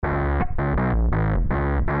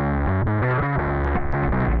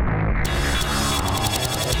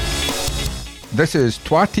This is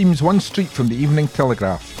Twa Teams One Street from the Evening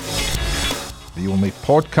Telegraph, the only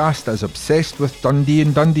podcast as obsessed with Dundee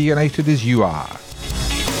and Dundee United as you are.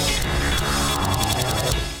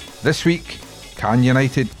 This week, can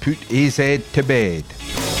United put AZ to bed?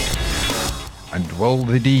 And will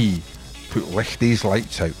the D put Lichty's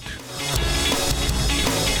lights out?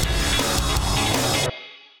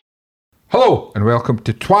 Hello and welcome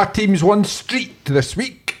to Twa Teams One Street this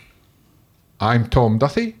week. I'm Tom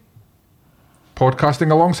Duthie.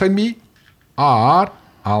 Podcasting alongside me are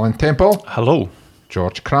Alan Temple. Hello.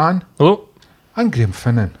 George Cran. Hello. And Graham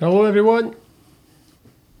Finnan. Hello, everyone.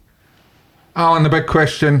 Alan, the big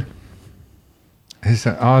question, is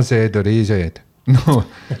it AZ or AZ? No.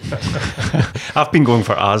 I've been going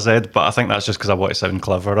for AZ, but I think that's just because I want to sound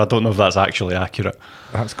clever. I don't know if that's actually accurate.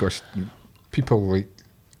 That's because people like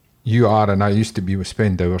you are and I used to be would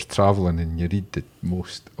spend hours travelling and you read the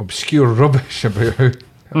most obscure rubbish about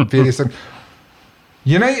how various things.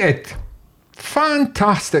 United,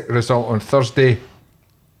 fantastic result on Thursday.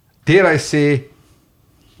 Dare I say,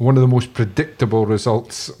 one of the most predictable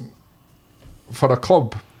results for a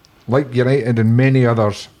club like United and many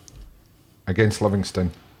others against Livingston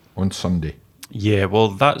on Sunday. Yeah, well,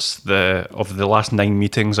 that's of the last 9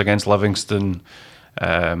 meetings against Livingston,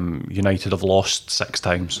 United have lost 6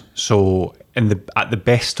 times. So at the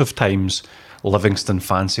best of times, Livingston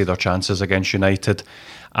fancy their chances against United.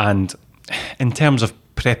 And in terms of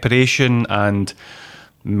preparation and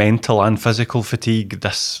mental and physical fatigue,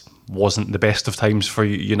 this wasn't the best of times for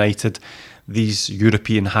United. These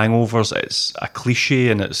European hangovers, it's a cliche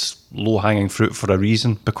and it's low-hanging fruit for a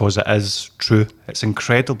reason, because it is true. It's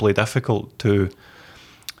incredibly difficult to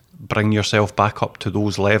bring yourself back up to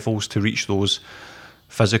those levels, to reach those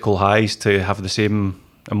physical highs, to have the same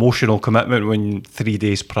emotional commitment when 3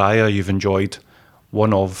 days prior you've enjoyed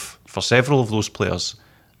for several of those players,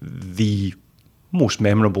 the most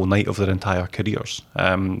memorable night of their entire careers.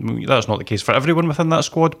 That's not the case for everyone within that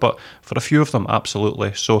squad, but for a few of them,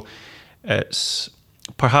 absolutely. So it's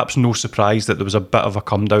perhaps no surprise that there was a bit of a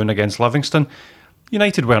come down against Livingston.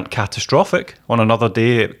 United weren't catastrophic. On another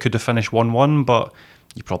day, it could have finished 1-1, but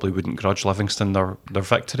you probably wouldn't grudge Livingston their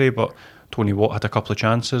victory. But Tony Watt had a couple of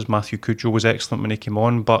chances. Matthew Cudjoe was excellent when he came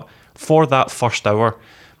on. But for that first hour,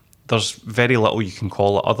 there's very little you can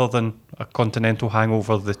call it other than a continental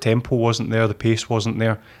hangover. The tempo wasn't there, the pace wasn't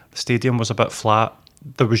there, the stadium was a bit flat.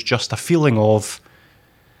 There was just a feeling of,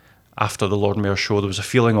 after the Lord Mayor's show, there was a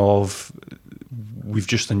feeling of we've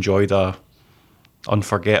just enjoyed a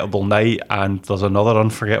unforgettable night and there's another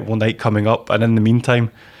unforgettable night coming up, and in the meantime,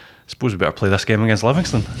 I suppose we better play this game against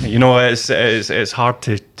Livingston. You know, it's hard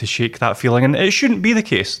to shake that feeling, and it shouldn't be the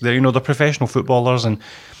case. They're professional footballers, and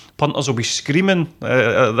punters will be screaming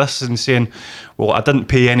at this and saying, well, I didn't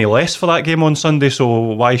pay any less for that game on Sunday, so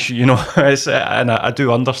why should, and I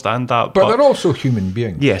do understand that. But they're also human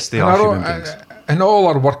beings. Yes, they are human beings. In all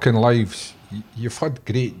our working lives, you've had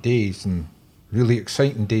great days and really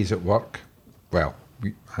exciting days at work. Well,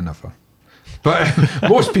 I never. But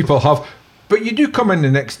most people have. But you do come in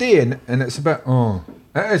the next day and it's a bit,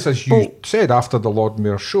 it is, as you said, after the Lord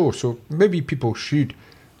Mayor's show, so maybe people should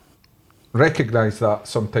recognise that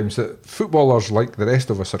sometimes, that footballers like the rest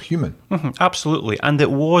of us are human. Mm-hmm, absolutely. And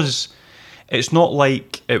it's not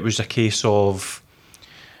like it was a case of,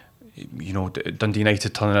 Dundee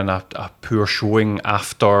United turning in a poor showing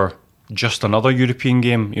after just another European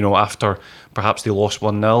game, after perhaps they lost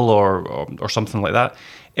 1-0 or something like that.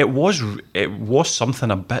 It was something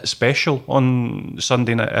a bit special on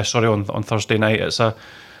Sunday night. On Thursday night. It's a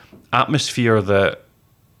atmosphere that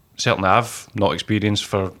certainly I've not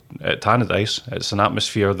experienced at Tannadice. It's an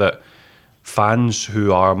atmosphere that fans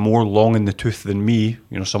who are more long in the tooth than me,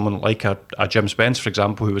 someone like a Jim Spence, for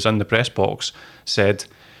example, who was in the press box, said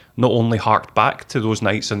not only harked back to those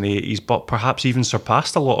nights in the 80s, but perhaps even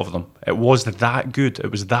surpassed a lot of them. It was that good.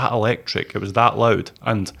 It was that electric. It was that loud.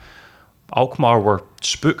 And Alkmaar were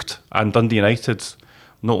spooked, and Dundee United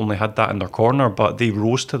not only had that in their corner, but they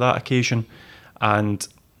rose to that occasion. And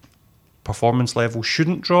performance level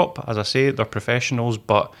shouldn't drop. As I say, they're professionals,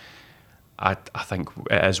 but I think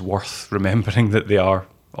it is worth remembering that they are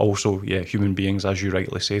also human beings, as you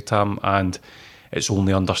rightly say, Tam, and it's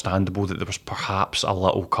only understandable that there was perhaps a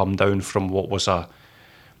little come down from what was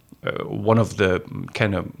one of the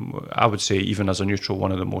kind of, I would say, even as a neutral,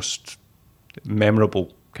 one of the most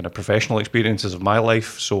memorable kind of professional experiences of my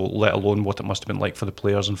life, so let alone what it must have been like for the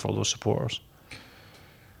players and for those supporters.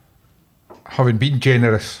 Having been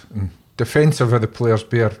generous and defensive of the players,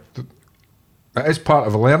 it is part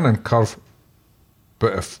of a learning curve,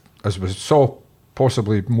 but if, as we saw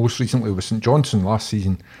possibly most recently with St Johnstone last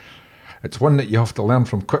season, it's one that you have to learn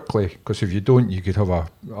from quickly, because if you don't, you could have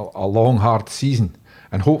a long, hard season.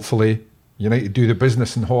 And hopefully, United do the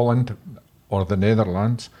business in Holland or the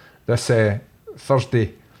Netherlands this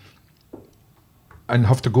Thursday and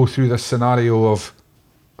have to go through this scenario of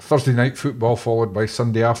Thursday night football followed by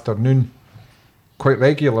Sunday afternoon quite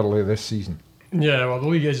regularly this season. Yeah, well, the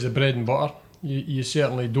league is the bread and butter. You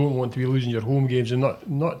certainly don't want to be losing your home games, and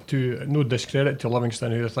no discredit to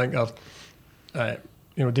Livingston, who I think are,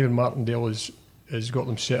 David Martindale has got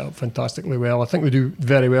them set up fantastically well. I think they do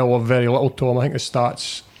very well with very little, Tom. I think the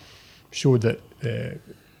stats showed that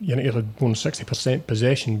United had won 60%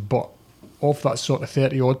 possession, but of that sort of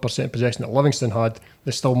 30-odd% possession that Livingston had,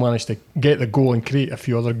 they still managed to get the goal and create a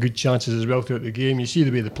few other good chances as well throughout the game. You see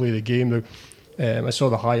the way they play the game now. I saw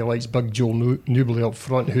the highlights. Big Joel Newbley up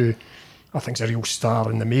front, who I think is a real star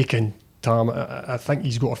in the making, Tam. I think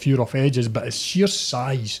he's got a few rough edges, but his sheer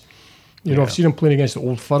size, I've seen him playing against the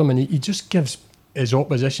Old Firm, and he just gives his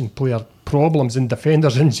opposition player problems, and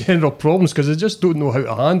defenders in general problems, because they just don't know how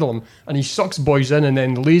to handle him. And he sucks boys in and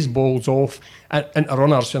then lays balls off into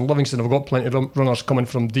runners, and Livingston have got plenty of runners coming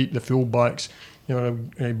from deep, the full-backs.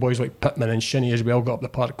 Boys like Pittman and Shinnie as well got up the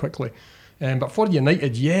park quickly. But for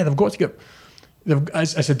United, they've got to get...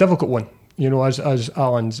 It's a difficult one, as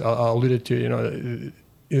Alan's alluded to,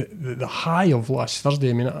 the high of last Thursday.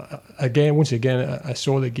 I mean, once again, I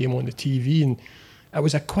saw the game on the TV, and it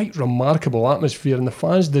was a quite remarkable atmosphere, and the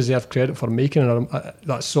fans deserve credit for making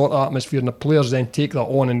that sort of atmosphere, and the players then take that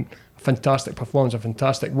on, and a fantastic performance, a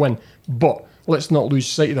fantastic win. But let's not lose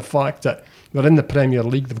sight of the fact that they're in the Premier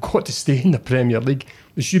League. They've got to stay in the Premier League.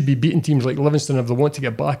 They should be beating teams like Livingston if they want to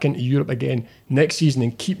get back into Europe again next season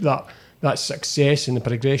and keep that success and the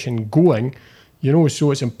progression going.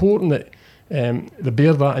 So it's important that they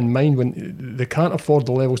bear that in mind when they can't afford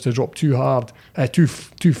the levels to drop too far,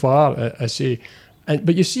 I say.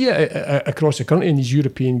 But you see it across the country in these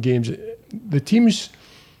European games. The teams,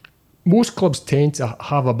 most clubs tend to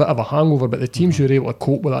have a bit of a hangover, but the teams who are able to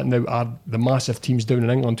cope with that now are the massive teams down in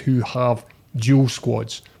England who have dual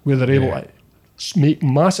squads, where they're able to make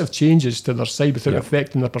massive changes to their side without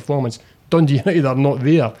affecting their performance. Dundee United are not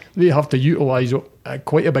there. They have to utilise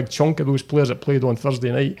quite a big chunk of those players that played on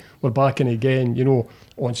Thursday night. We're back in again,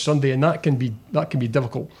 on Sunday, and that can be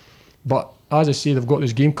difficult. But as I say, they've got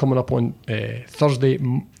this game coming up on Thursday,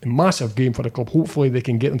 massive game for the club. Hopefully they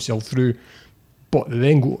can get themselves through. But they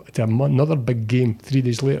then go to another big game 3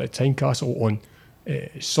 days later at Tynecastle on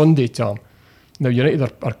Sunday, Tam. Now, United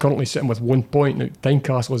are currently sitting with 1 point. Now,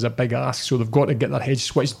 Tynecastle is a big ask, so they've got to get their heads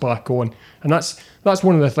switched back on. And that's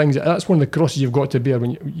one of the things, that's one of the crosses you've got to bear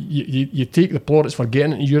when you take the plaudits for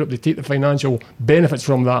getting into Europe, they take the financial benefits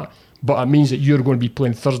from that, but it means that you're going to be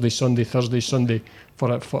playing Thursday, Sunday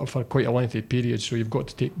for quite a lengthy period, so you've got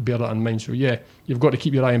to bear that in mind. So, you've got to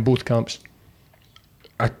keep your eye on both camps.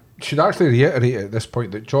 I should actually reiterate at this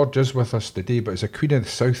point that George is with us today, but as a Queen of the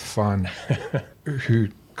South fan who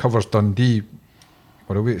covers Dundee,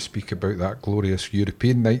 we're away to speak about that glorious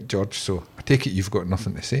European night, George, so I take it you've got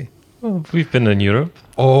nothing to say. Well, we've been in Europe.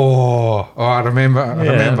 I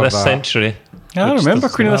remember this that. Century. I remember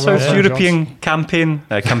Queen of the South European campaign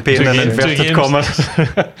in inverted commas.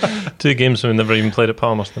 2 games we never even played at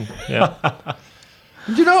Palmerston. Yeah.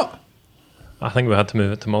 Did you not? I think we had to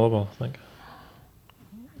move it to Motherwell,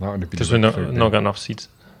 because we've not got enough seats.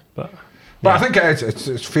 But I think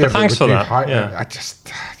it's fair. But thanks for that. I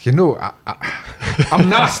just, I'm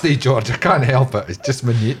nasty, George. I can't help it. It's just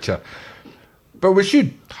my nature. But we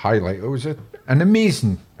should highlight it was an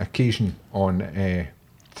amazing occasion on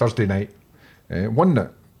Thursday night. One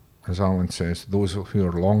that, as Alan says, those who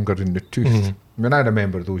are longer in the tooth. I mean, I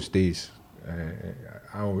remember those days.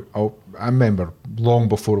 I remember long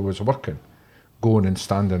before I was working, going and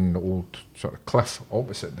standing in the old sort of cliff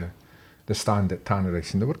opposite the stand at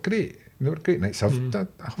Tannadice, and they were great. They were great nights. I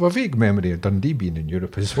have a vague memory of Dundee being in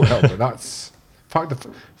Europe as well, but that's... In fact, the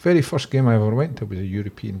very first game I ever went to was a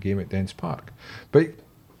European game at Dens Park. But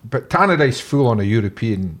Tannadice full on a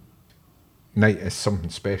European night is something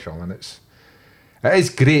special, and it is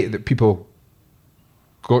great that people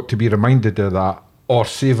got to be reminded of that or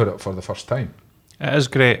savour it for the first time. It is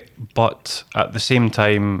great, but at the same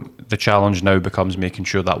time, the challenge now becomes making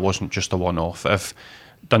sure that wasn't just a one-off. If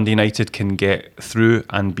Dundee United can get through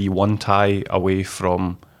and be one tie away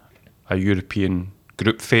from a European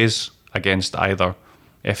group phase against either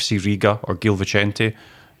FC Riga or Gil Vicente,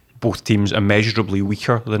 both teams immeasurably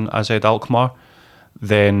weaker than AZ Alkmaar,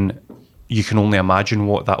 then you can only imagine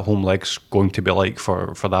what that home leg's going to be like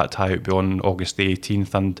for that tie. It would be on August the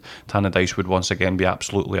 18th, and Tannadice would once again be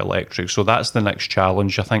absolutely electric. So that's the next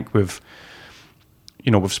challenge. I think we've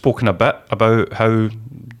spoken a bit about how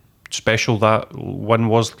special that win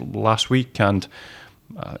was last week, and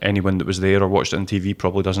anyone that was there or watched it on TV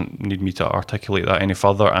probably doesn't need me to articulate that any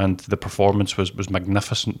further. And the performance was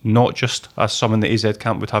magnificent, not just as some in the AZ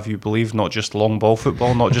camp would have you believe, not just long ball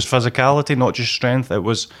football, not just physicality, not just strength. It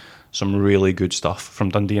was some really good stuff from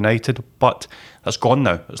Dundee United, but that's gone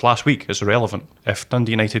now. It's last week, it's irrelevant. If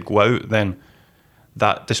Dundee United go out, then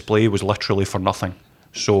that display was literally for nothing.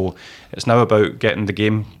 So it's now about getting the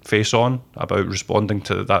game face on, about responding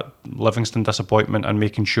to that Livingston disappointment and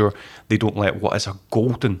making sure they don't let what is a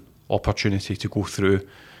golden opportunity to go through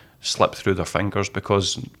slip through their fingers,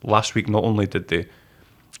 because last week not only did they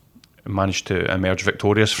manage to emerge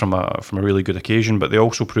victorious from a really good occasion, but they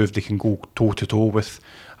also proved they can go toe-to-toe with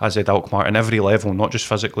AZ Alkmaar in every level, not just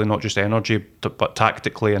physically, not just energy, but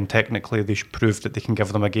tactically and technically. They proved that they can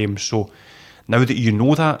give them a game. So now that you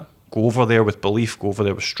know that, go over there with belief, go over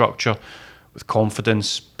there with structure, with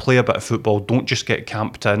confidence, play a bit of football. Don't just get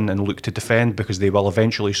camped in and look to defend, because they will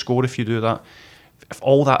eventually score if you do that. If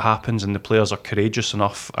all that happens and the players are courageous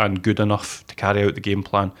enough and good enough to carry out the game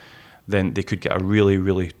plan, then they could get a really,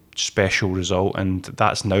 really special result. And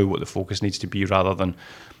that's now what the focus needs to be, rather than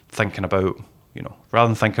thinking about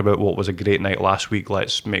what was a great night last week.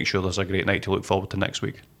 Let's make sure there's a great night to look forward to next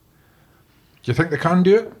week. Do you think they can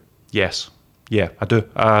do it? Yes. Yeah, I do.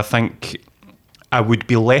 I think I would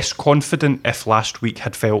be less confident if last week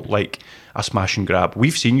had felt like a smash and grab.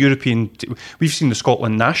 We've seen we've seen the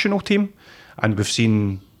Scotland national team, and we've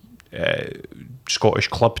seen Scottish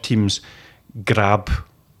club teams grab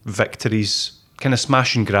victories, kind of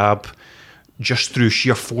smash and grab, just through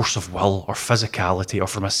sheer force of will or physicality or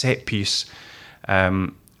from a set piece,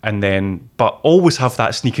 but always have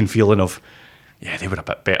that sneaking feeling of, yeah, they were a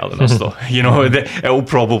bit better than us though. It'll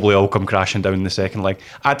probably all come crashing down in the second leg.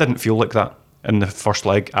 I didn't feel like that in the first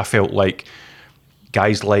leg. I felt like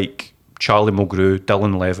guys like Charlie Mulgrew,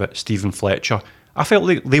 Dylan Levitt, Stephen Fletcher, I felt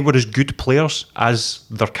like they were as good players as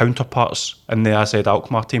their counterparts in the AZ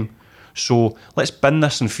Alkmaar team. So let's bin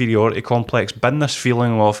this inferiority complex, bin this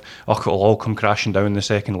feeling of, it'll all come crashing down in the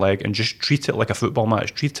second leg, and just treat it like a football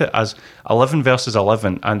match. Treat it as 11 versus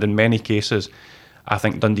 11, and in many cases, I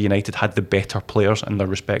think Dundee United had the better players in their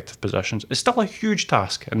respective positions. It's still a huge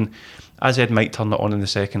task, and AZ might turn it on in the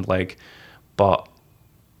second leg, but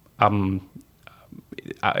can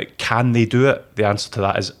they do it? The answer to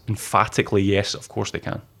that is emphatically yes, of course they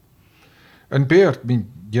can. And Bear,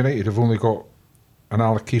 United have only got an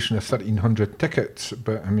allocation of 1,300 tickets,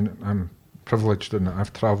 but I'm privileged in that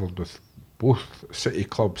I've travelled with both city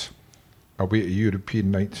clubs away to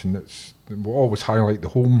European nights, and we'll always highlight the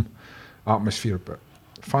home atmosphere, but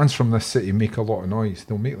fans from this city make a lot of noise.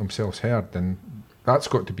 They'll make themselves heard, and that's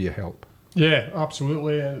got to be a help. Yeah,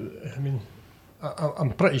 absolutely.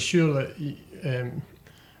 I'm pretty sure that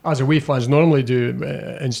as away fans normally do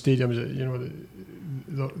in stadiums,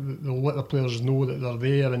 they'll let the players know that they're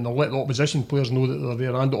there, and they'll let the opposition players know that they're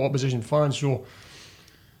there, and the opposition fans. So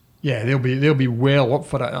yeah, they'll be well up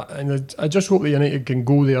for it, and I just hope that United can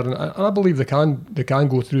go there, and I believe they can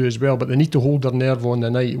go through as well. But they need to hold their nerve on the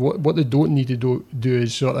night. What they don't need to do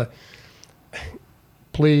is sort of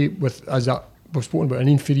play with, as we've spoken about, an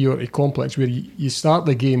inferiority complex, where you start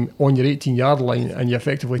the game on your 18-yard line and you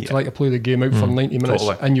effectively try to play the game out for 90 minutes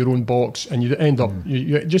in your own box, and you end up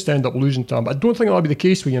you just end up losing time. But I don't think that'll be the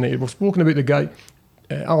case with United. We've spoken about the guy,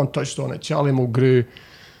 Alan touched on it, Charlie Mulgrew,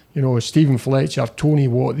 Stephen Fletcher, Tony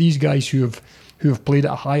Watt, these guys who have played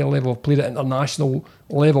at a higher level, have played at international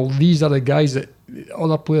level. These are the guys that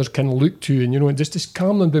other players can look to, and just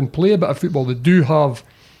calm them down, play a bit of football. They do have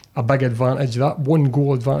a big advantage, that one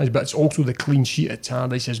goal advantage, but it's also the clean sheet at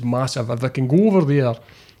Tardis is massive. If they can go over there,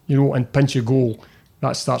 and pinch a goal,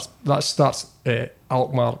 that starts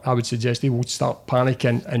Alkmaar. I would suggest they will start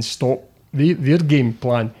panicking and stop their game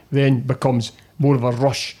plan. Then becomes more of a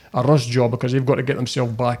rush job, because they've got to get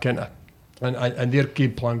themselves back into it, and their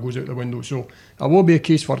game plan goes out the window. So it will be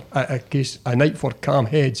a night for calm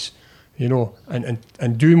heads,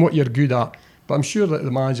 and doing what you're good at. But I'm sure that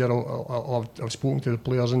the manager will have spoken to the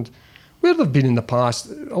players, and where they've been in the past,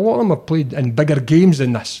 a lot of them have played in bigger games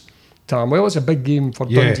than this, Tam. Well, it's a big game for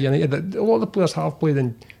Dundee United. A lot of the players have played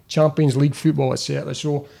in Champions League football, etc.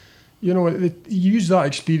 So, they use that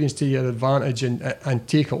experience to your advantage and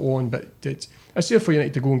take it on. But it's there for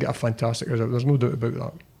United to go and get a fantastic result. There's no doubt about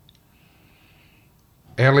that.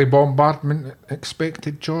 Early bombardment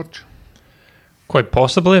expected, George? Quite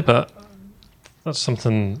possibly, but that's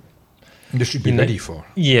something they should be ready for.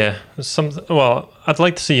 Yeah, something. Well, I'd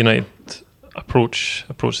like to see United approach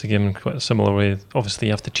the game in quite a similar way. Obviously,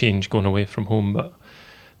 you have to change going away from home, but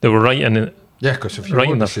they were right in it. Yeah, because if you're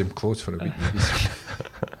wearing the same clothes for a week,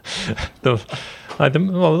 maybe.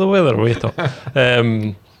 Well, the way they're away,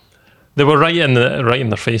 they were right in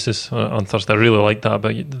their faces on Thursday. I really liked that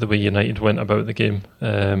about the way United went about the game.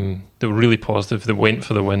 They were really positive. They went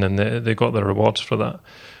for the win, and they got their rewards for that.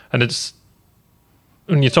 And it's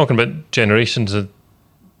when you're talking about generations of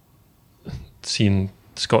seeing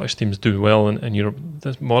Scottish teams do well in Europe,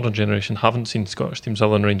 the modern generation haven't seen Scottish teams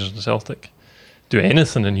other than Rangers and Celtic do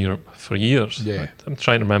anything in Europe for years. Yeah. I'm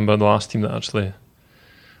trying to remember the last team that actually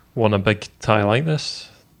won a big tie like this.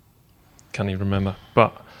 Can't even remember,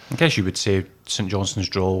 but I guess you would say St Johnstone's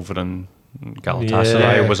draw over in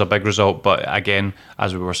Galatasaray was a big result, but again,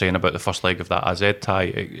 as we were saying about the first leg of that AZ tie,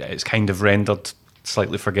 it's kind of rendered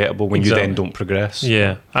slightly forgettable when you then don't progress.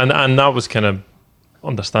 Yeah, and that was kind of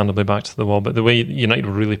understandably back to the wall, but the way United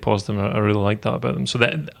were really positive, I really liked that about them. So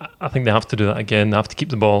I think they have to do that again. They have to keep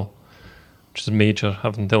the ball, which is major,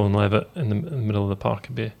 having Dylan Levitt in the middle of the park.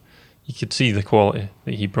 You could see the quality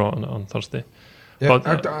that he brought on Thursday. Yeah,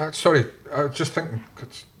 but, sorry, I was just thinking,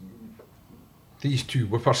 these two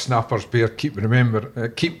whippersnappers keep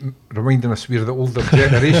reminding us we're the older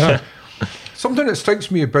generation. Something that strikes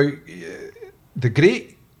me about the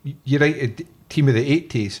great United team of the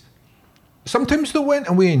 80s, sometimes they went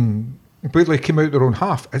away and barely came out their own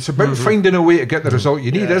half. It's about finding a way to get the result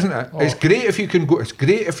you need, isn't it? It's great if you can go. It's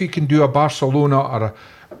great if you can do a Barcelona or a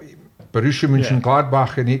Borussia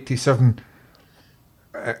Mönchengladbach in '87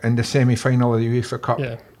 in the semi-final of the UEFA Cup.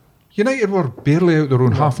 Yeah. United were barely out their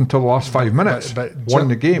own half until the last 5 minutes. But won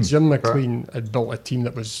the game. Jim McLean had built a team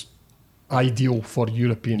that was ideal for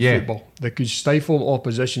European football. They could stifle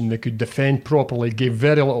opposition, they could defend properly, gave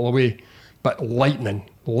very little away, but lightning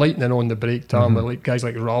on the break time. Like guys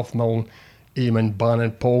like Ralph Milne, Eamon,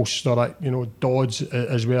 Bannon, Paul Sturrock, Dodds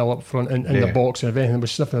as well up front in the box, and if anything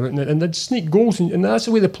was sniffing about, and they'd sneak goals, and that's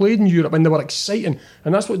the way they played in Europe, and they were exciting,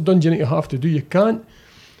 and that's what Dundee United have to do.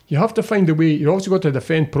 You have to find a way. You also got to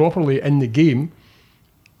defend properly in the game.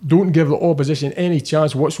 Don't give the opposition any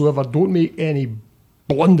chance whatsoever. Don't make any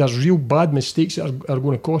blunders, real bad mistakes that are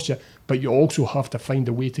going to cost you. But you also have to find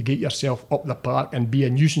a way to get yourself up the park and be a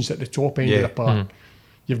nuisance at the top end of the park.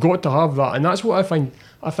 You've got to have that, and that's what I find.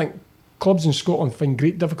 I think clubs in Scotland find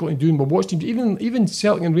great difficulty in doing. But watch teams, even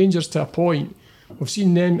Celtic and Rangers to a point, we've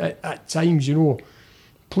seen them at times,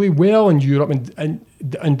 play well in Europe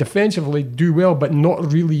and defensively do well, but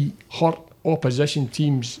not really hurt opposition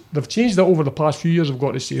teams. They've changed that over the past few years, I've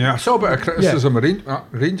got to say. Yeah, I saw a bit of criticism of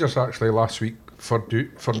Rangers actually last week for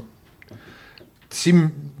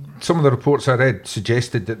some of the reports I read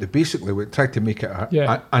suggested that they basically tried to make it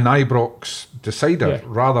an Ibrox decider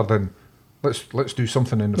rather than let's do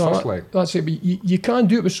something in the first leg. That's it, but you can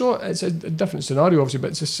do it. So it's a different scenario, obviously,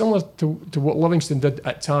 but it's similar to what Livingston did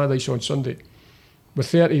at Tannadice on Sunday, with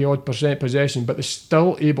 30% possession, but they're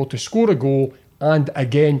still able to score a goal and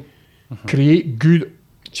again create good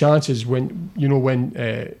chances when you're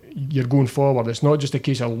going forward. It's not just a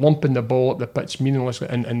case of lumping the ball up the pitch meaninglessly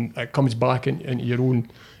and it comes back into your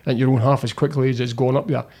own half as quickly as it's gone up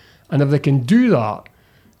there. And if they can do that,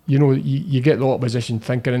 you get the opposition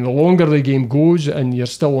thinking, and the longer the game goes and you're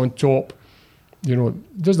still on top,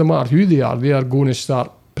 it doesn't matter who they are going to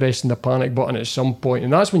start pressing the panic button at some point,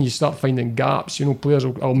 and that's when you start finding gaps. Players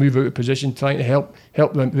will move out of position trying to help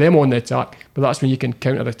them on the attack, but that's when you can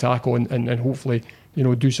counter attack on and hopefully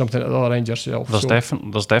do something at the other end yourself.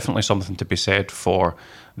 There's definitely something to be said for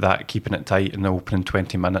that, keeping it tight in the opening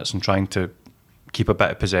 20 minutes and trying to keep a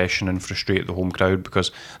bit of possession and frustrate the home crowd,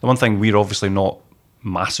 because the one thing we're obviously not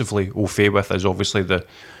massively au fait with is obviously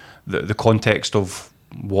the context of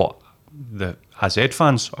what the AZ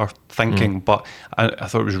fans are thinking. But I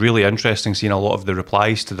thought it was really interesting seeing a lot of the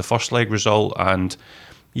replies to the first leg result, and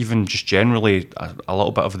even just generally a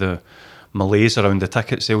little bit of the malaise around the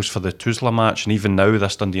ticket sales for the Tuzla match, and even now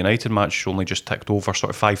this Dundee United match only just ticked over sort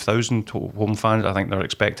of 5,000 home fans. I think they're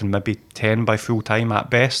expecting maybe 10 by full time at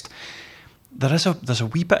best. There's a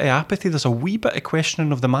wee bit of apathy, there's a wee bit of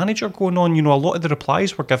questioning of the manager going on. A lot of the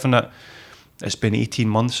replies were given it's been 18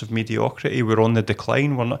 months of mediocrity, we're on the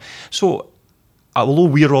decline, we're not. So although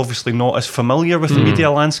we're obviously not as familiar with the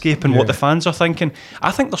media landscape and what the fans are thinking,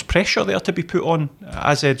 I think there's pressure there to be put on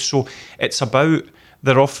AZ. So it's about,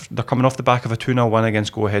 they're coming off the back of a 2-0 win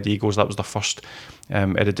against Go Ahead Eagles. That was their first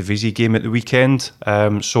Eredivisie game at the weekend.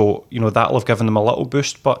 So that'll have given them a little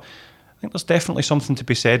boost, but I think there's definitely something to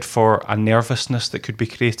be said for a nervousness that could be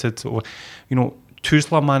created. Or,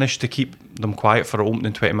 Tuzla managed to keep them quiet for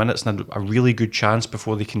opening 20 minutes and had a really good chance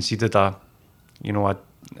before they conceded a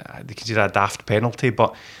daft penalty.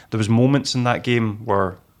 But there was moments in that game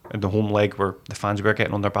where in the home leg where the fans were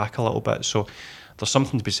getting on their back a little bit. So there's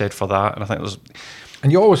something to be said for that, and I think there's.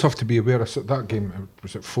 And you always have to be aware of that game.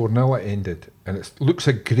 Was it 4-0 it ended? And it looks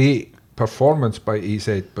a great performance by AZ,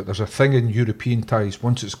 but there's a thing in European ties,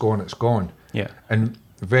 once it's gone, it's gone. Yeah. And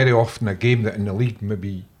very often a game that in the league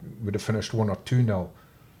maybe would have finished 1 or 2-0.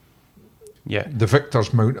 Yeah. The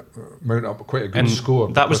victors mount up quite a good score.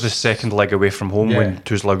 That was the second leg away from home when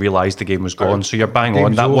Tuzla realised the game was gone. So you're bang Game's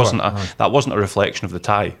on. That over. wasn't a reflection of the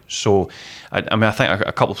tie. So I think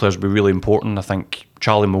a couple of players will be really important. I think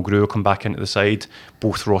Charlie Mulgrew will come back into the side.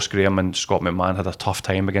 Both Ross Graham and Scott McMahon had a tough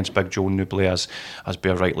time against Big Joe Newbley, as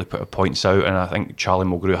Bear rightly points out. And I think Charlie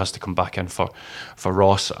Mulgrew has to come back in for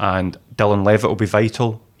Ross. And Dylan Levitt will be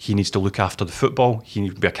vital. He needs to look after the football. He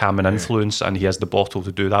needs to be a calming influence, and he has the bottle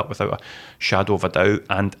to do that without a shadow of a doubt.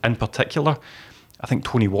 And in particular, I think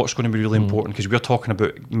Tony Watt's going to be really important, because we're talking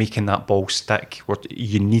about making that ball stick. Where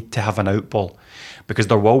you need to have an out ball, because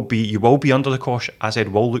you will be under the cosh. AZ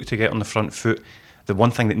will look to get on the front foot. The one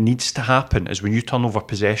thing that needs to happen is when you turn over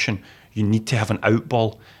possession, you need to have an out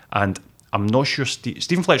ball. And I'm not sure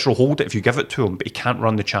Stephen Fletcher will hold it if you give it to him, but he can't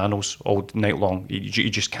run the channels all night long. He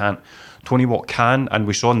just can't. Tony Watt can, and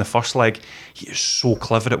we saw in the first leg, he is so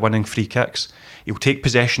clever at winning free kicks. He'll take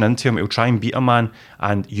possession into him, he'll try and beat a man,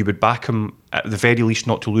 and you would back him at the very least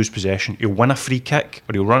not to lose possession. He'll win a free kick,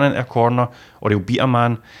 or he'll run into a corner, or he'll beat a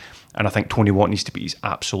man. And I think Tony Watt needs to be his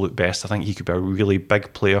absolute best. I think he could be a really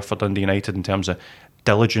big player for Dundee United in terms of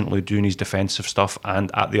diligently doing his defensive stuff,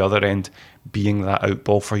 and at the other end being that out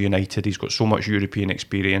ball for United. He's got so much European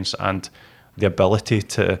experience and the ability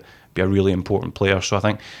to be a really important player. So I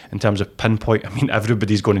think in terms of pinpoint, I mean,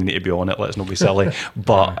 everybody's going to need to be on it, let's not be silly,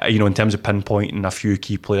 but in terms of pinpointing a few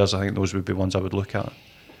key players, I think those would be ones I would look at.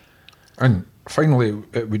 And finally,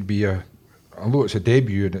 it would be although it's a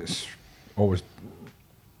debut and it's always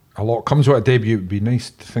a lot comes with a debut, it would be nice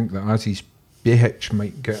to think that Aziz Behic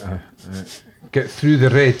might get through the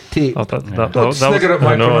red tape. Don't snigger at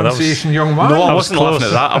my pronunciation, young man. No, I wasn't laughing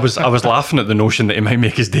at that. I was laughing at the notion that he might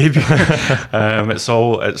make his debut. It's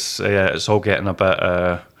all getting a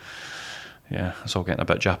bit. It's all getting a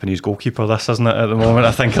bit Japanese goalkeeper, this, isn't it, at the moment?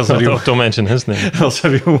 I think there's a real... Don't mention his name. There's a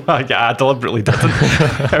real... I deliberately didn't.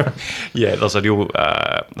 There's a real...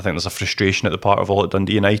 I think there's a frustration at the part of all at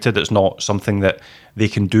Dundee United. It's not something that they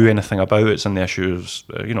can do anything about. It's in the issues...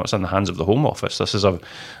 it's in the hands of the Home Office. This is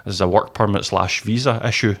a work permit / visa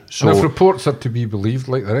issue. So, and if reports are to be believed,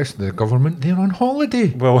 like the rest of the government, they're on holiday.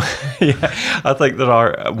 Well, I think there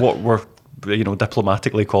are what we're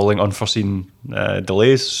diplomatically calling unforeseen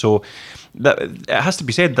delays. So... it has to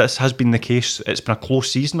be said, this has been the case. It's been a close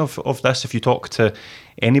season of this. If you talk to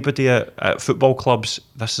anybody at football clubs,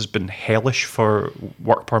 this has been hellish for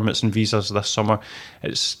work permits and visas this summer.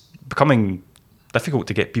 It's becoming difficult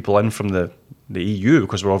to get people in from the EU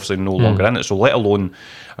because we're obviously no longer in it. So let alone,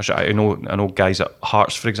 I know guys at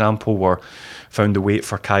Hearts, for example, found the wait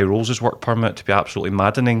for Kai Rose's work permit to be absolutely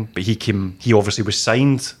maddening. But he obviously was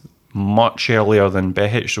signed much earlier than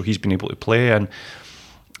Behic, so he's been able to play. And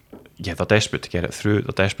they're desperate to get it through.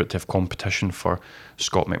 They're desperate to have competition for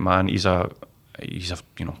Scott McMahon. He's a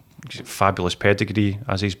fabulous pedigree,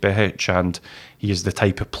 as is Behic, and he is the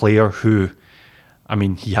type of player who,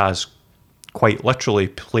 he has quite literally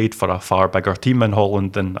played for a far bigger team in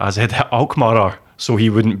Holland than AZ Alkmaar are, so he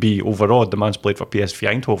wouldn't be overawed. The man's played for PSV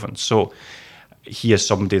Eindhoven, so he is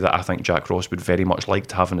somebody that I think Jack Ross would very much like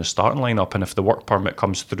to have in his starting lineup, and if the work permit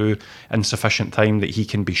comes through in sufficient time that he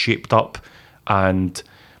can be shaped up and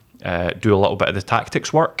do a little bit of the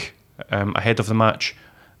tactics work ahead of the match,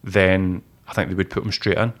 then I think they would put him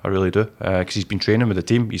straight in. I really do, because he's been training with the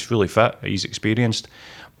team. He's fully fit. He's experienced,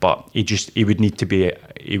 but he would need to be.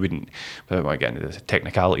 He wouldn't. Again, the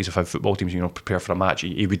technicalities of how football teams prepare for a match.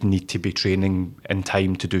 He would need to be training in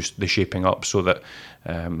time to do the shaping up so that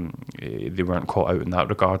they weren't caught out in that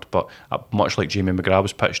regard. But much like Jamie McGrath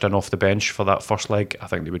was pitched in off the bench for that first leg, I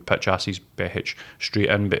think they would pitch Aziz Behic straight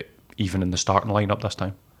in, but even in the starting lineup this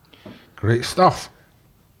time. Great stuff.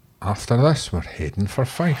 After this, we're heading for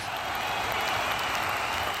Fife.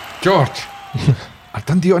 George, are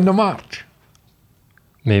Dundee on the march?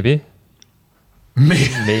 Maybe.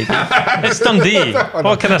 It's Dundee.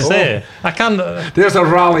 What can I say? I can't. There's a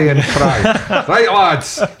rallying cry. Right,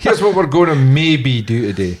 lads, here's what we're going to maybe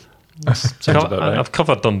do today. I've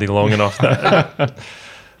covered Dundee long enough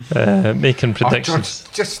that making predictions.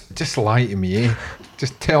 George, just lie to me, eh?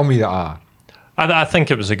 Just tell me that. I think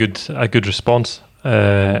it was a good response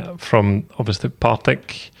from obviously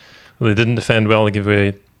Partick. They didn't defend well. They gave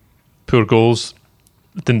away poor goals.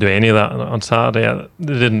 They didn't do any of that on Saturday.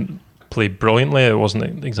 They didn't play brilliantly. It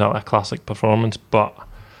wasn't exactly a classic performance, but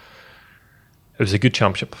it was a good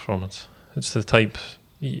championship performance. It's the type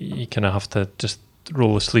you kind of have to just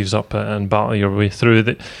roll the sleeves up and battle your way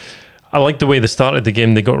through. I like the way they started the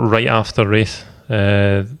game. They got right after Wraith.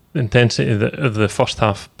 The intensity of the first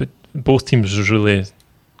half, but both teams was really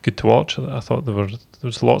good to watch. I thought there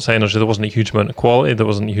was lots of energy. There wasn't a huge amount of quality. There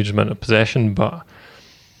wasn't a huge amount of possession, but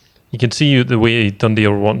you can see the way Dundee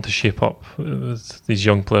are wanting to shape up with these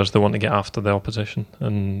young players. They want to get after the opposition.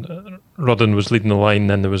 And Rudden was leading the line.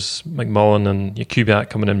 Then there was McMullen and Jakubiak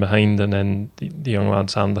coming in behind, and then the young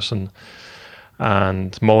lads Anderson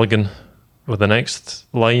and Mulligan were the next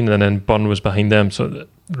line, and then Bunn was behind them. So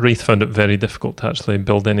Wraith found it very difficult to actually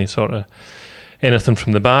build anything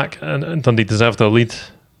from the back, and Dundee deserved a lead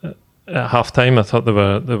at half time. I thought they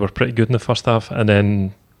were pretty good in the first half, and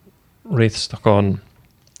then Wraith stuck on.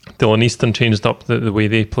 Dylan Easton changed up the way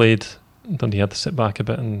they played. Dundee had to sit back a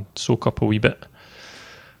bit and soak up a wee bit,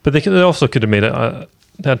 but they also could have made it.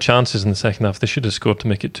 They had chances in the second half. They should have scored to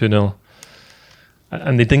make it 2-0,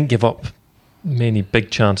 and they didn't give up many big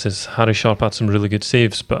chances. Harry Sharp had some really good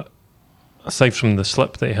saves, but aside from the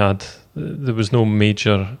slip that he had, there was no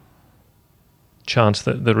major chance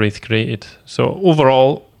that the Wraith created. So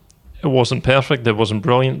overall, it wasn't perfect, it wasn't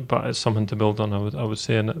brilliant, but it's something to build on, I would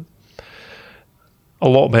say, and a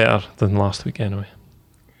lot better than last week anyway.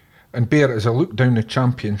 And Bear, as I look down the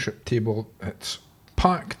championship table, it's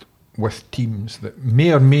packed with teams that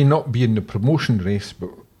may or may not be in the promotion race, but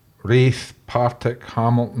Wraith, Partick,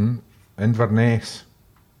 Hamilton, Inverness,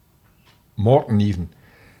 Morton even.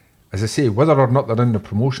 As I say, whether or not they're in the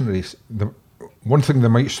promotion race, the one thing they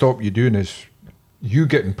might stop you doing is you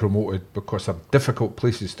getting promoted, because they're difficult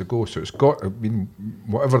places to go. So it's got, I mean,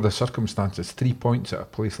 whatever the circumstances, 3 points at a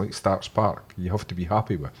place like Starks Park, you have to be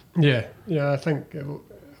happy with. Yeah, I think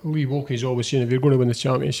Lee Wilkie's always saying, if you're going to win the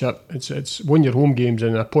championship, it's win your home games,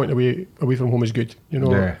 and a point away from home is good, you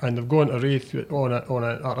know. Yeah. And they've gone to Wraith on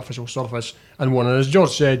an artificial surface and won. And as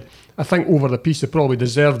George said, I think over the piece they probably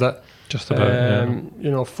deserved it. Just about,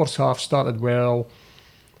 You know, first half started well.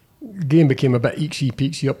 Game became a bit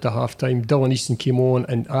eeksy-peeksy up to half-time. Dylan Easton came on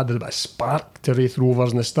and added a bit of spark to Wraith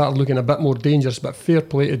Rovers, and they started looking a bit more dangerous, but fair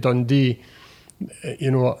play to Dundee.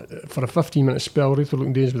 You know, for a 15-minute spell, Wraith were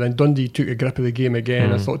looking dangerous, but then Dundee took a grip of the game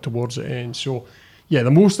again, I thought, towards the end. So, yeah,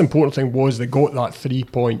 the most important thing was they got that 3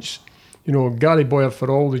 points. You know, Gary Boyer,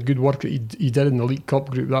 for all the good work that he did in the League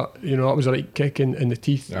Cup group, that was a right kick in the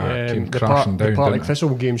teeth. Came crashing down, the Partick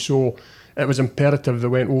Thistle game. So it was imperative they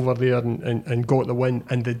went over there and got the win,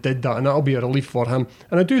 and they did that, and that'll be a relief for him.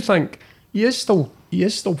 And I do think he is still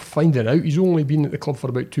finding out. He's only been at the club for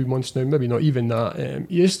about 2 months now, maybe not even that.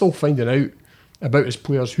 He is still finding out about his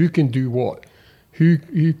players, who can do what, who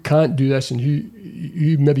can't do this, and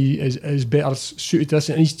who maybe is better suited to this.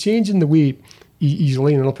 And he's changing the way he's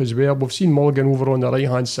lining up as well. We've seen Mulligan over on the right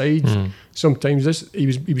hand side. Sometimes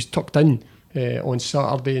he was tucked in on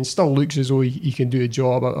Saturday, and still looks as though he can do a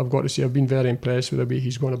job. I've got to say, I've been very impressed with the way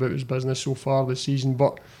he's gone about his business so far this season.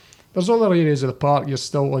 But there's other areas of the park you're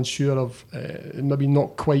still unsure of, maybe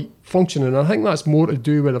not quite functioning. And I think that's more to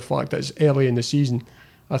do with the fact that it's early in the season.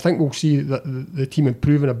 I think we'll see that the team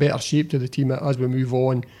improve in a better shape to the team as we move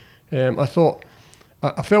on. I felt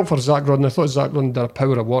for Zach Rudden. I thought Zach Rudden did a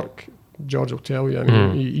power of work. George will tell you. I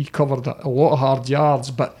mean, he covered a lot of hard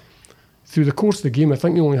yards, but through the course of the game, I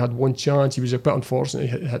think he only had one chance. He was a bit unfortunate.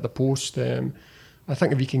 He hit the post. I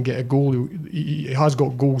think if he can get a goal, he has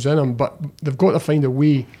got goals in him, but they've got to find a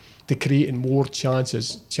way to create more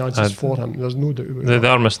chances for him. There's no doubt about that. They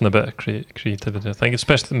are missing a bit of creativity, I think,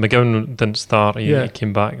 especially McGowan didn't start. He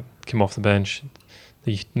came off the bench.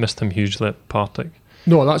 They missed him hugely at Partick.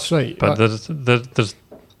 No, that's right. But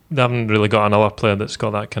they haven't really got another player that's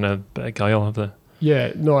got that kind of bit of guile, have they?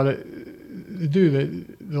 Yeah, no, they do.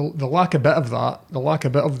 The lack a bit of that.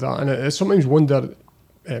 And I sometimes wonder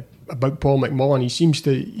about Paul McMullen. He seems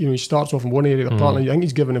to, he starts off in one area of the park, and I think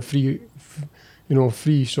he's given a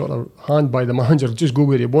free sort of hand by the manager, just go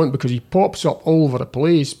where you want, because he pops up all over the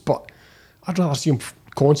place. But I'd rather see him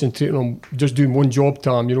concentrating on just doing one job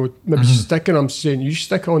to him, maybe sticking him, saying, you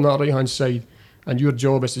stick on that right hand side, and your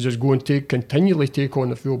job is to just go and continually take on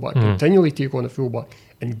the fullback,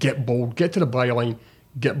 and get ball, get to the byline,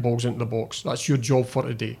 get balls into the box. That's your job for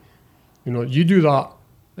today. You do that,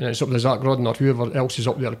 and it's up to Zach Rudden or whoever else is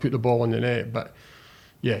up there to put the ball in the net. But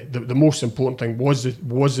yeah, the most important thing was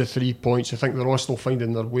the 3 points. I think they're all still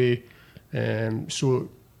finding their way. So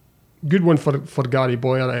good one for Gary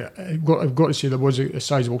Boyer. I've got to say there was a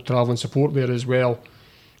sizable travelling support there as well.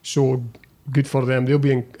 So good for them. They'll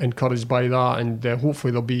be encouraged by that, and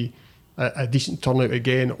hopefully there'll be a decent turnout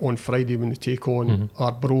again on Friday when they take on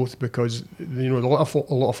Arbroath, because a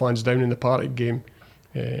lot of fans down in the Partick game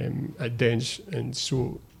at Dens, and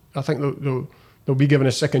so I think they'll be given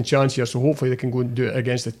a second chance here, so hopefully they can go and do it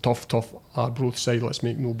against the tough Arbroath side. Let's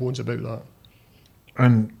make no bones about that.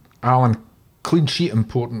 And Alan, clean sheet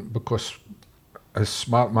important, because as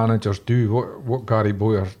smart managers do, what Gary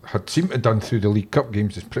Bowyer had seemed to have done through the League Cup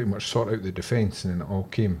games is pretty much sort out the defence, and then it all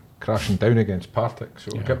came crashing down against Partick.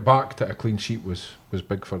 So to get back to a clean sheet was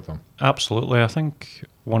big for them. Absolutely. I think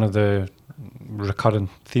one of the recurring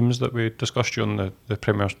themes that we discussed during the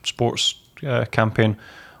Premier Sports campaign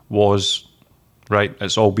was, right,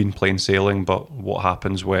 it's all been plain sailing, but what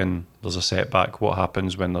happens when there's a setback? What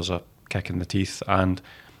happens when there's a kick in the teeth? And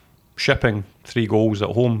shipping 3 goals at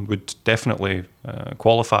home would definitely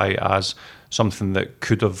qualify as something that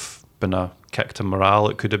could have been a kick to morale.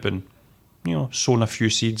 It could have been, sown a few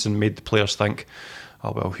seeds and made the players think,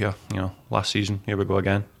 oh, well, here, last season, here we go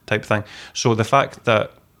again, type thing. So the fact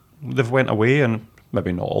that they've went away and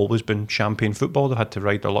maybe not always been champagne football, they've had to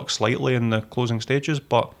ride their luck slightly in the closing stages,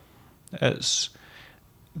 but it's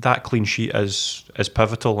that clean sheet is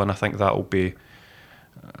pivotal, and I think that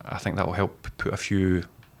will help put a few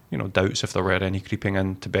doubts, if there were any, creeping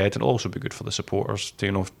into bed. It'll also be good for the supporters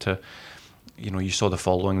to you saw the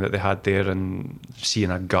following that they had there, and seeing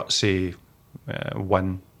a gutsy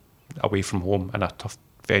win away from home in a tough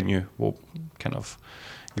venue will you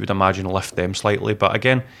would imagine, lift them slightly. But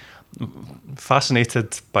again,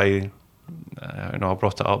 fascinated by I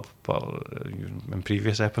brought it up in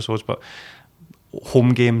previous episodes, but home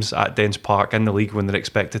games at Dens Park in the league when they're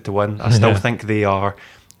expected to win, I still think they are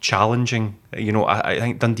challenging. I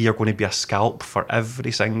think Dundee are going to be a scalp for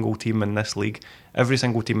every single team in this league. Every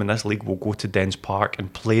single team in this league will go to Dens Park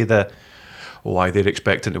and play they're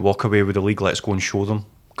expecting to walk away with the league, let's go and show them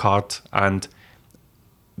card. And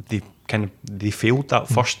they failed that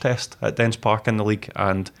first test at Dens Park in the league,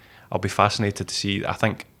 and I'll be fascinated to see. I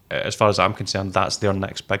think, as far as I'm concerned, that's their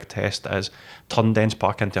next big test, is turn Dens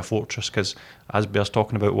Park into a fortress, because as Bear's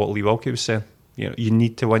talking about what Lee Wilkie was saying, you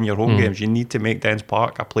need to win your home games. You need to make Dens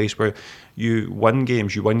Park a place where you win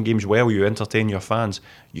games well, you entertain your fans.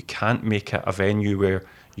 You can't make it a venue where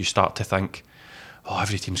you start to think, oh,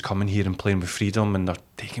 every team's coming here and playing with freedom and they're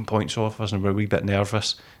taking points off us and we're a wee bit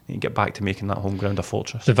nervous. And you get back to making that home ground a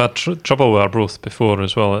fortress. They've had trouble with Arbroath before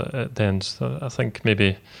as well at Dens. I think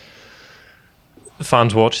maybe the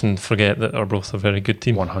fans watching forget that Arbroath are a very good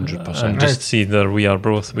team. 100%. And just see that we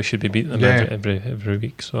Arbroath, we should be beating them every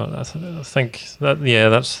week. So I think that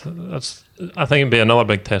that's I think it'd be another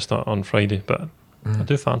big test on Friday, but I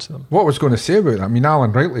do fancy them. What I was going to say about that,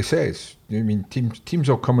 Alan rightly says, teams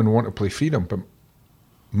will come and want to play freedom, but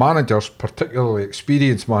managers, particularly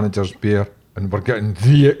experienced managers, Bear, and we're getting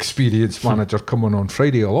the experienced manager coming on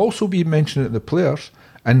Friday, will also be mentioning it to the players.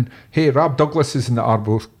 And hey, Rab Douglas is in the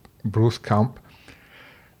Arbroath camp.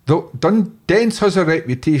 Dens has a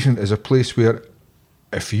reputation as a place where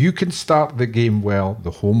if you can start the game well,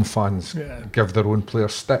 the home fans give their own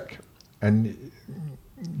players stick. And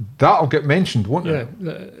that'll get mentioned, won't it?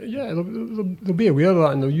 They'll be aware of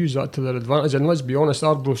that and they'll use that to their advantage. And let's be honest,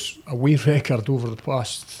 Arbroath's away record over the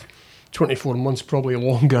past 24 months, probably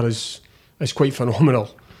longer, is quite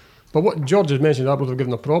phenomenal. But what George has mentioned, Arbroath have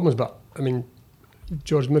given them problems, but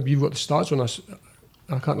George, maybe you've got the stats on this.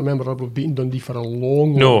 I can't remember Arbroath beating Dundee for a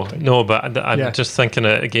long time. No, but I'm just thinking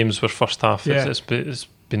of games where first half it's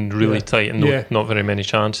been really tight and not very many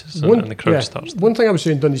chances, and the crowd starts. One thing I was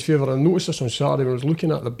saying in Dundee's favour, I noticed this on Saturday when I was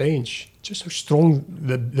looking at the bench, just how strong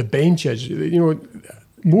the bench is.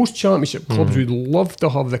 Most championship clubs would love to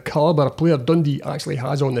have the calibre of player Dundee actually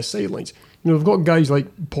has on the sidelines. They've got guys like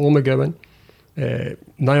Paul McGowan,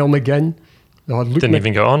 Niall McGinn. They had Didn't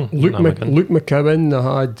even get on. Luke McCowan. They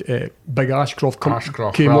had Big Ashcroft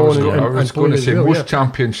came on. I was going to say, most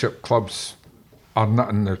championship clubs are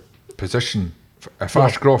not in the position. If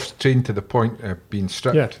Ashcroft's trained to the point of being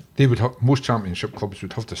stripped, they would have, most championship clubs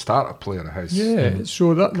would have to start a player of his. Yeah,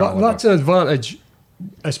 so that's an advantage,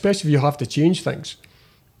 especially if you have to change things.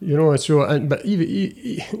 But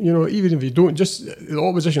even if you don't, just the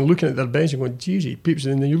opposition looking at their bench and going, geez, he peeps.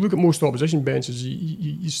 And then you look at most opposition benches,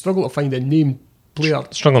 you struggle to find a named player.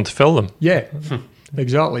 Struggling to fill them. Yeah,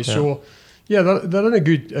 exactly. Yeah. So, they're in a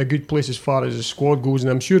good place as far as the squad goes.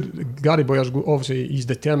 And I'm sure Gary Boyer's obviously he's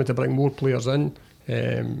determined to bring more players in.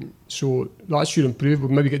 So that should improve. We'll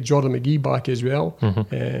maybe get Jordan McGee back as well.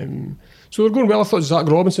 So they're going well. I thought Zach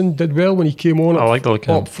Robinson did well when he came on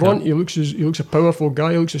up front. Yeah. He looks a powerful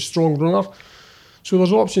guy. He looks a strong runner. So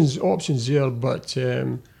there's options there. But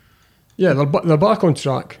they're back on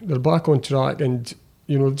track. They're back on track, and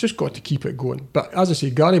they've just got to keep it going. But as I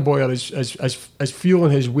say, Gary Boyer is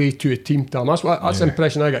feeling his way to a team time. That's the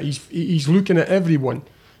impression I got. He's looking at everyone,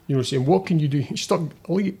 saying, what can you do? He stuck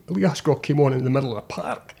Lee Ashcroft came on in the middle of the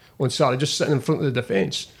park on Saturday, just sitting in front of the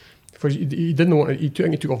defence. Because he didn't want to, he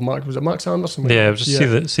took off Mark, was it Max Anderson? Yeah,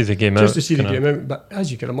 just see the game out. Just to see the game out. But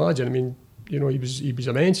as you can imagine, I mean, you know, he was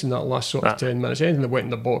immense in that last sort of 10 minutes. Anything that went in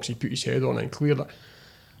the box, he put his head on it and cleared it.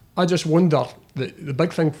 I just wonder, the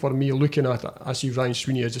big thing for me looking at it, I see Ryan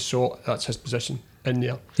Sweeney as a sort, that's his position in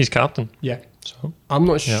there. He's captain. Yeah. So I'm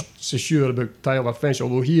not so sure about Tyler French,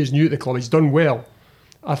 although he is new to the club, he's done well.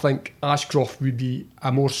 I think Ashcroft would be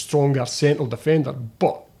a more stronger central defender,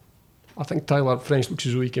 but I think Tyler French looks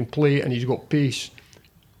as though he can play and he's got pace.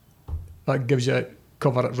 That gives you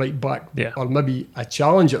cover at right back, or maybe a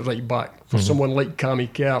challenge at right back for someone like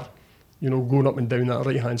Cammy Kerr, you know, going up and down that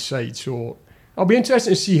right hand side. So I'll be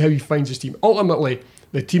interested to see how he finds his team. Ultimately,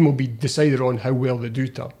 the team will be decided on how well they do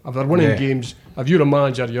to. If they're winning games, if you're a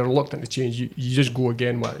manager, you're reluctant to change, you just go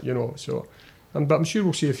again with it, you know. So, but I'm sure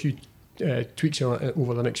we'll see a few tweaks on it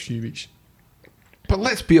over the next few weeks. But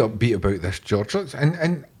let's be upbeat about this, George.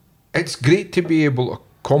 And it's great to be able to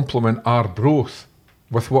compliment Arbroath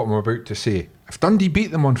with what I'm about to say. If Dundee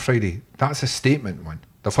beat them on Friday, that's a statement win.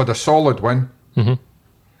 They've had a solid win.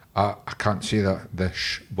 I can't say the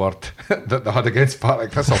word that they had against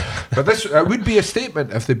Partick Thistle, but it would be a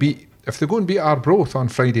statement if they go and beat Arbroath on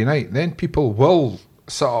Friday night. Then people will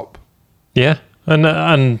sit up. Yeah,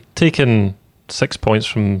 and taking 6 points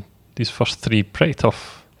from these first three pretty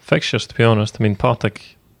tough fixtures, to be honest. I mean,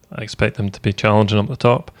 Partick, I expect them to be challenging up the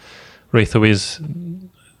top. Wraithaway's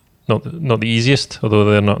not the easiest, although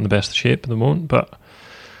they're not in the best shape at the moment. But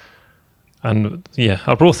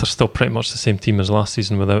Arbroath are still pretty much the same team as last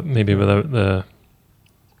season, without the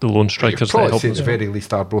lone strikers. You'd probably say at the very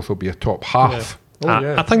least Arbroath will be a top half.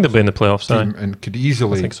 Yeah. I think they'll be in the playoffs, and could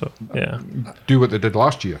easily I think so. Yeah, do what they did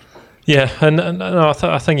last year. Yeah, and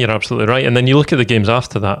I think you're absolutely right. And then you look at the games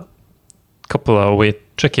after that, couple of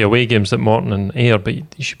tricky away games at Morton and Ayr, but you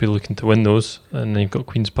should be looking to win those. And then you've got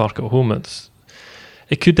Queen's Park at home.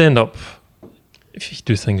 It could end up, if you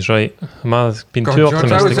do things right. Am I being too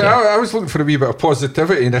optimistic? I was looking for a wee bit of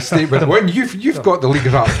positivity in this statement. When you've got the league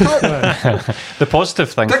wrapped up. The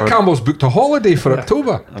positive thing Dick Campbell's booked a holiday for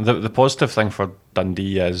October. The positive thing for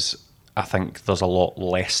Dundee is I think there's a lot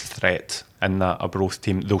less threat in that Arbroath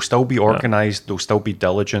team. They'll still be organised, they'll still be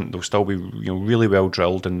diligent, they'll still be really well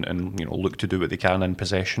drilled and look to do what they can in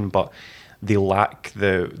possession, but they lack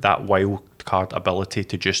that wild card ability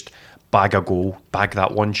to just bag a goal, bag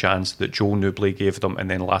that one chance that Joe Newbley gave them, and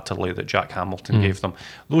then latterly that Jack Hamilton gave them.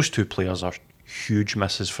 Those two players are huge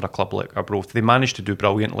misses for a club like Arbroath. They managed to do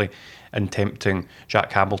brilliantly in tempting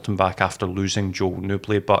Jack Hamilton back after losing Joe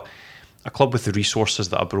Newbley, but a club with the resources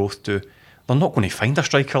that Arbroath do, they're not going to find a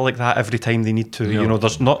striker like that every time they need to. No.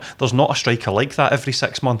 There's not a striker like that every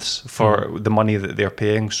 6 months for the money that they're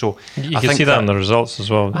paying. So you can see that in the results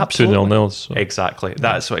as well. Absolutely. 2-0. So. Exactly.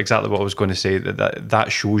 That's exactly what I was going to say.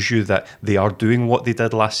 That shows you that they are doing what they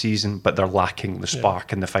did last season, but they're lacking the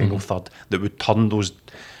spark in the final third that would turn those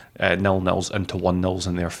 0-0s into 1-0s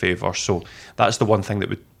in their favour. So that's the one thing that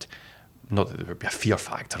would. Not that there would be a fear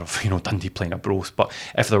factor of Dundee playing Arbroath, but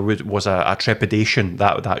if there was a trepidation,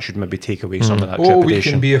 that should maybe take away some of that trepidation. We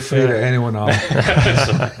can be afraid of anyone else.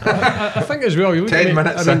 I think as well. You look 10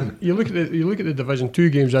 minutes in. You look at the Division 2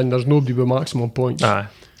 games in. There's nobody with maximum points.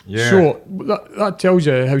 Yeah. So that tells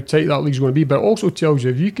you how tight that league's going to be, but it also tells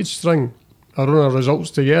you if you could string a run of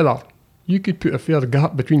results together, you could put a fair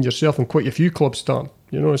gap between yourself and quite a few clubs starting.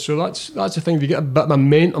 So that's the thing. If you get a bit of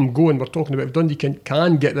momentum going, we're talking about if Dundee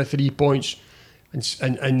can get the 3 points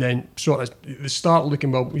and then sort of they start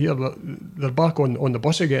looking, well, here they're back on the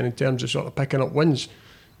bus again in terms of sort of picking up wins.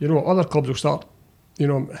 Other clubs will start,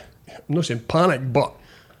 I'm not saying panic, but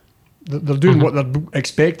they're doing what they're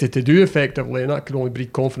expected to do effectively, and that can only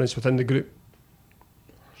breed confidence within the group.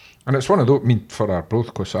 And it's one of those, for Arbroath,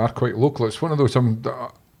 because they are quite local, it's one of those,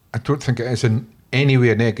 I don't think it is in any way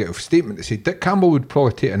a negative statement to say Dick Campbell would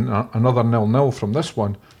probably take another 0-0 from this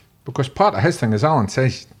one, because part of his thing, as Alan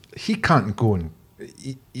says, he can't go and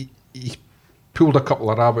he pulled a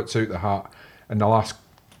couple of rabbits out the hat in the last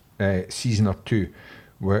season or two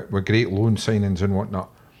with great loan signings and whatnot.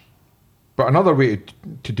 But another way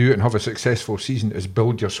to do it and have a successful season is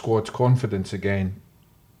build your squad's confidence again.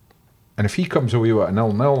 And if he comes away with a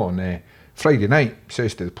 0-0 on Friday night,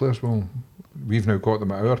 says to the players, well, we've now got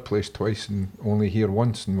them at our place twice and only here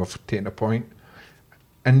once, and we've taken a point.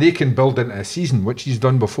 And they can build into a season, which he's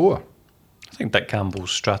done before. I think Dick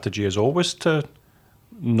Campbell's strategy is always to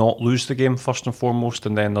not lose the game first and foremost,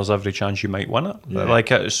 and then there's every chance you might win it.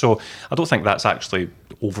 Yeah. So I don't think that's actually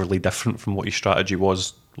overly different from what his strategy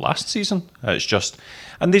was last season. It's just,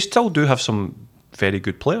 and they still do have some very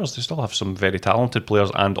good players. They still have some very talented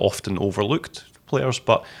players and often overlooked players,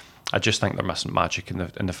 but I just think they're missing magic in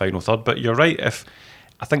the final third. But you're right.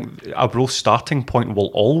 I think Arbroath's starting point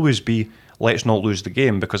will always be, let's not lose the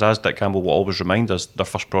game, because as Dick Campbell will always remind us, their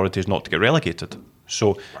first priority is not to get relegated.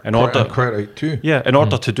 So in order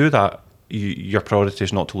to do that, your priority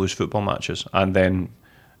is not to lose football matches, and then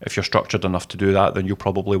if you're structured enough to do that, then you'll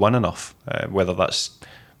probably win enough, whether that's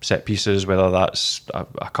set pieces, whether that's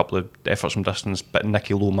a couple of efforts from distance, but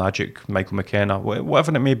Nicky Lowe magic, Michael McKenna,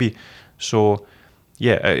 whatever it may be. So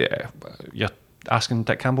you're asking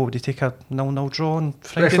Dick Campbell, would he take a 0-0 draw on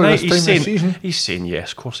Friday night? He's saying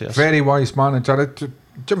yes, of course he is. Very wise manager.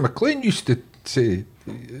 Jim McLean used to say,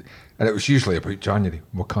 and it was usually about January,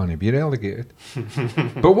 well, can he be relegated?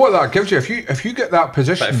 But what that gives you, if you get that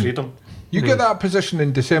position, bit of freedom. You get that position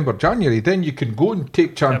in December, January, then you can go and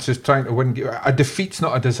take chances trying to win. A defeat's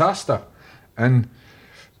not a disaster.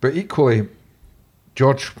 But equally,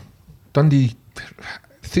 George, Dundee,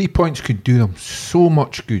 3 points could do them so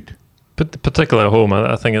much good. But particularly at home,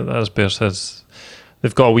 I think, as Bear says,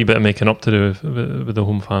 they've got a wee bit of making up to do with the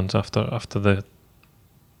home fans after the...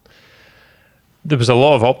 There was a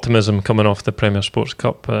lot of optimism coming off the Premier Sports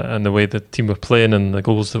Cup and the way the team were playing and the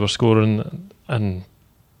goals they were scoring, and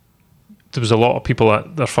there was a lot of people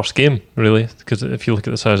at their first game, really, because if you look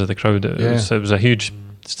at the size of the crowd, it was a huge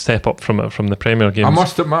step up from the Premier games. I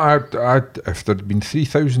must admit, if there'd been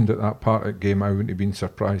 3,000 at that Partick game, I wouldn't have been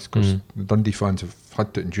surprised, because the Dundee fans have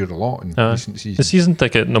had to endure a lot in recent seasons. The season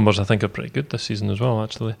ticket numbers, I think, are pretty good this season as well,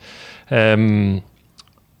 actually. So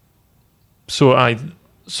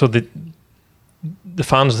the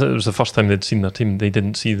fans, it was the first time they'd seen their team. They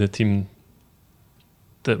didn't see the team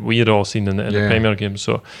that we had all seen in the Premier game.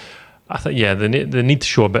 So I think, they need to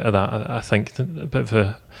show a bit of that. I think a bit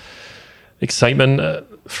of excitement.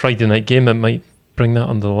 Friday night game, it might bring that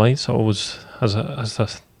under the lights. It always has a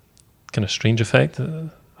kind of strange effect.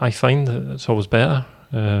 I find it's always better.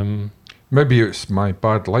 Maybe it's my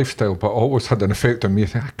bad lifestyle, but it always had an effect on me. I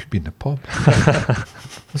think I could be in the pub.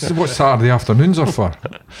 This is what Saturday afternoons are for.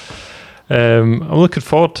 I'm looking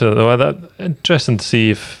forward to it, though. Interesting to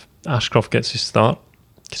see if Ashcroft gets his start,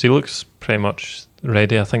 because he looks pretty much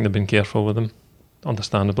ready. I think they've been careful with him,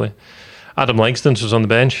 understandably. Adam Langston was on the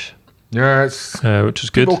bench. Yeah, it's which is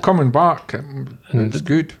good. People coming back, and it's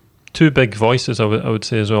good. Two big voices, I would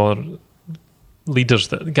say, as well, are leaders.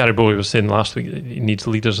 That Gary Bowley was saying last week, that he needs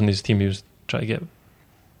leaders in his team. He was trying to get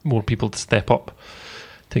more people to step up,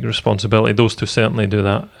 take responsibility. Those two certainly do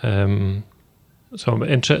that. So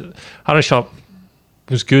Harry Sharp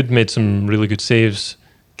was good, made some really good saves.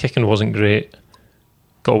 Kicking wasn't great.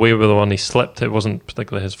 Got away with the one, he slipped. It wasn't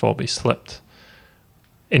particularly his fault, but he slipped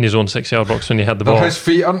in his own 6-yard box when he had the ball. His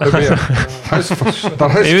feet, aren't they?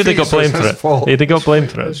 He would have got blamed for it. He'd have got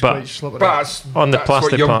blamed for it. But on the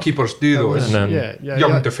plastic, what young keepers do, though, is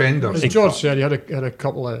young defenders. As George said, he had a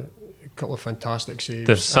couple of fantastic saves.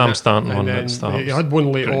 There's Sam Stanton one that starts. He had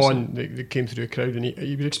one late on that came through the crowd, and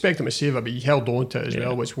you would expect him to save it, but he held on to it as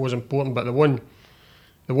well, which was important. But the one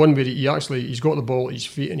where he's got the ball at his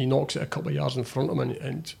feet and he knocks it a couple of yards in front of him,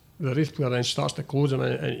 and the Wraith player then starts to close him,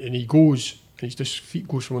 and he goes, and his feet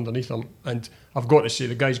goes from underneath him. And I've got to say,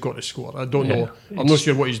 the guy's got to score. I don't know. I'm not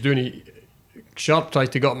sure what he's doing. Sharp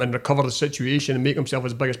tried to get him and recover the situation and make himself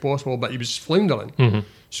as big as possible, but he was floundering.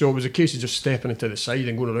 So it was a case of just stepping it to the side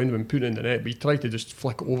and going around him and putting it in the net, but he tried to just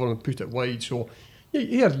flick it over and put it wide. So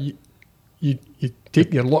here you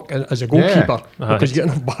take your luck as a goalkeeper, because you get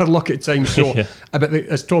enough bad luck at times. So but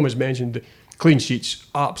as Tom has mentioned, clean sheets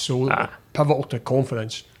absolutely pivotal to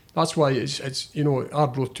confidence. That's why it's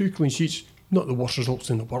Arbroath 2 clean sheets, not the worst results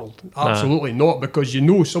in the world. Absolutely not, because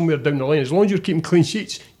somewhere down the line, as long as you're keeping clean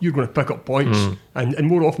sheets, you're going to pick up points, and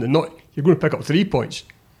more often than not, you're going to pick up 3 points.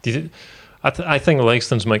 I think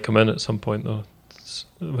Langston's might come in at some point, though,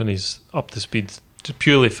 when he's up to speed,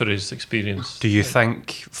 purely for his experience. Do you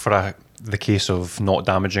think, for the case of not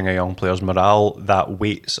damaging a young player's morale, that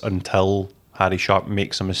waits until Harry Sharp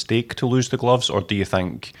makes a mistake to lose the gloves, or do you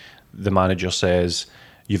think the manager says,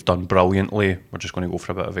 you've done brilliantly, we're just going to go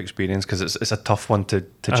for a bit of experience? Because it's a tough one to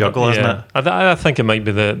juggle, isn't it? I think it might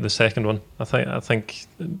be the second one. I think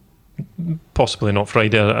possibly not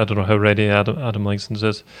Friday. I don't know how ready Adam Langston's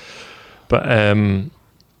is, but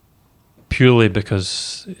purely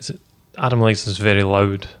because Adam Langston's very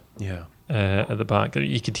loud at the back.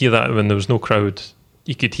 You could hear that when there was no crowd.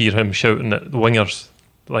 You could hear him shouting at the wingers,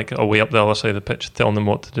 like away up the other side of the pitch, telling them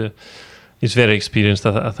what to do. He's very experienced.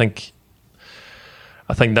 I think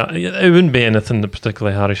that it wouldn't be anything that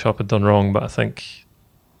particularly Harry Sharp had done wrong, but I think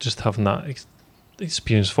just having that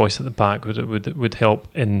experienced voice at the back would help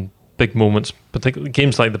in big moments, particularly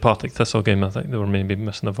games like the Partick Thistle game. I think they were maybe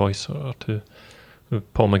missing a voice or two,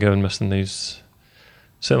 with Paul McGowan missing these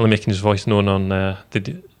certainly making his voice known on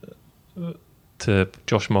to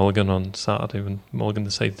Josh Mulligan on Saturday when Mulligan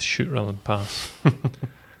decided to shoot rather than pass.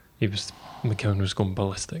 McGowan was going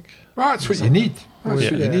ballistic. Well, that's what you need. That's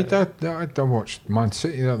Yeah. what you need. I watched Man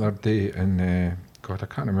City the other day, and God, I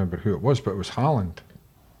can't remember who it was, but it was Haaland.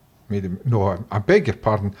 I beg your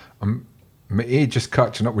pardon. My age is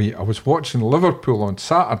catching up with you. I was watching Liverpool on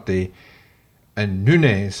Saturday, and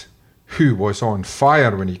Núñez, who was on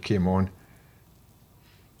fire when he came on,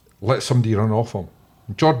 let somebody run off him.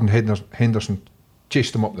 Jordan Henderson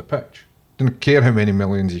chased him up the pitch. Didn't care how many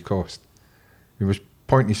millions he cost. He was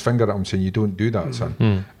pointing his finger at him saying, "You don't do that,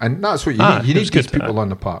 son." And that's what you need. You it need was these good. people on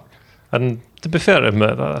the park. And to be fair to him,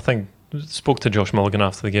 I think spoke to Josh Mulligan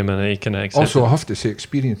after the game and he kind of accepted. Also, I have to say,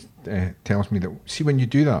 experience tells me that, see, when you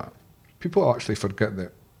do that, people actually forget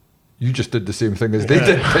that you just did the same thing as they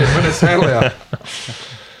did 10 minutes earlier.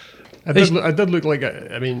 It did look like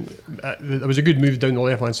there was a good move down the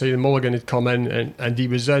left hand side, and Mulligan had come in and he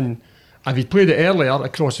was in. If he'd played it earlier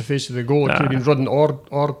across the face of the goal, it could have been Rudden or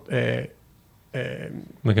McGowan.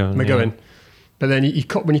 Yeah. But then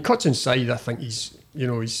when he cuts inside, I think he's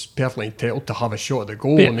perfectly entitled to have a shot at the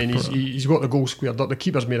goal. Yeah. I mean, he's got the goal squared up. The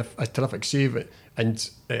keeper's made a terrific save, and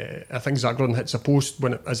I think Zach Rudden hits a post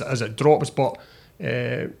as it drops. But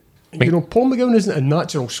Paul McGowan isn't a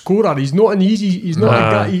natural scorer. He's not an easy. He's not a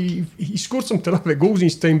guy. He scored some terrific goals in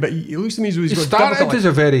his time, but he looks to me as though He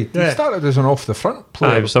started as an off the front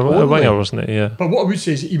player. He was a winger, wasn't it? Yeah. But what I would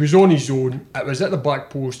say is he was on his own. It was at the back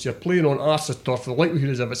post. You're playing on arse of turf. The likelihood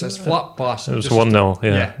is if it's his flat pass. It was 1-0.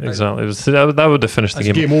 Yeah, exactly. It was that would have finished the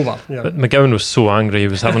It's game. game over. Yeah. But McGowan was so angry. He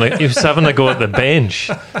was having a go at the bench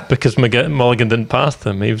because Mulligan didn't pass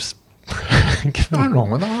them. He was. Nothing wrong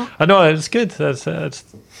with that. I know it's good. I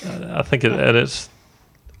think it's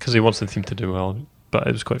because he wants the team to do well. But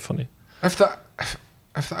it was quite funny. If the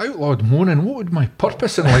outlawed moaning, what would my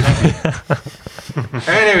purpose in life be?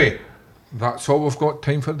 Anyway, that's all we've got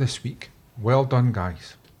time for this week. Well done,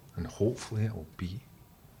 guys. And hopefully it'll be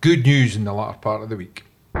good news in the latter part of the week.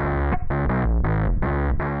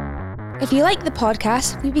 If you like the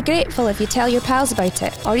podcast, we'd be grateful if you tell your pals about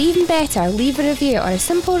it, or even better, leave a review or a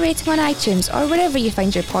simple rating on iTunes or wherever you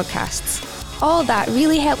find your podcasts. All that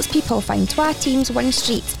really helps people find Twa Teams One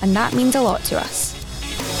Street, and that means a lot to us.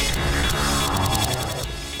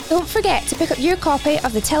 Don't forget to pick up your copy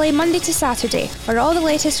of The Tilly Monday to Saturday for all the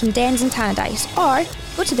latest from Dens and Tannadice, or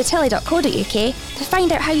go to thetilly.co.uk to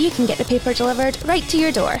find out how you can get the paper delivered right to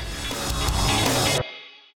your door.